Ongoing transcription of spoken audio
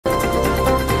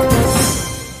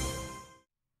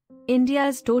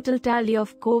India's total tally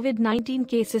of COVID-19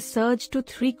 cases surged to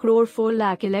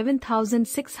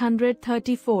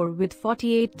 3,411,634 with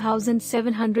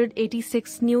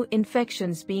 48,786 new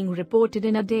infections being reported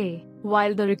in a day,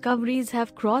 while the recoveries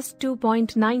have crossed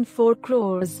 2.94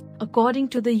 crores, according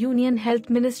to the Union Health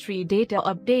Ministry data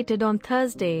updated on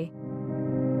Thursday.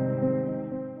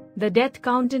 The death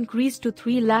count increased to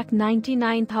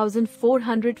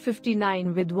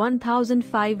 3,99,459 with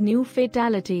 1,005 new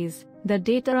fatalities, the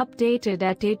data updated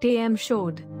at 8 a.m.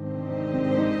 showed.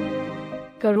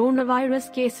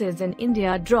 Coronavirus cases in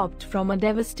India dropped from a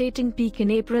devastating peak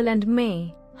in April and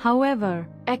May. However,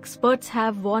 experts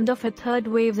have warned of a third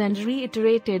wave and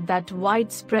reiterated that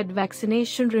widespread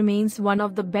vaccination remains one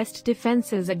of the best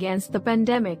defenses against the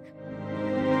pandemic.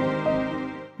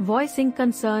 Voicing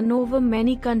concern over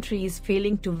many countries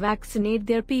failing to vaccinate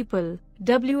their people,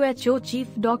 WHO Chief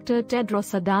Dr.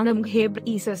 Tedros Adhanom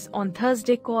Ghebreyesus on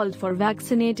Thursday called for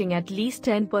vaccinating at least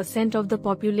 10% of the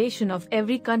population of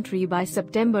every country by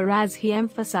September, as he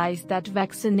emphasized that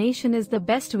vaccination is the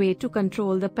best way to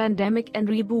control the pandemic and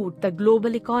reboot the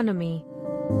global economy.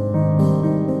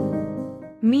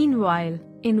 Meanwhile,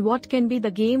 in what can be the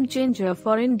game changer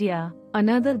for India,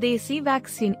 another Desi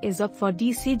vaccine is up for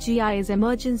DCGI's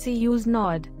emergency use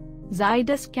nod.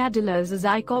 Zydus Cadilla's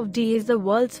ZyCoV-D is the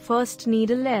world's first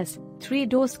needleless,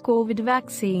 3-dose COVID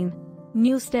vaccine.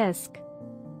 NYOOOZ Desk.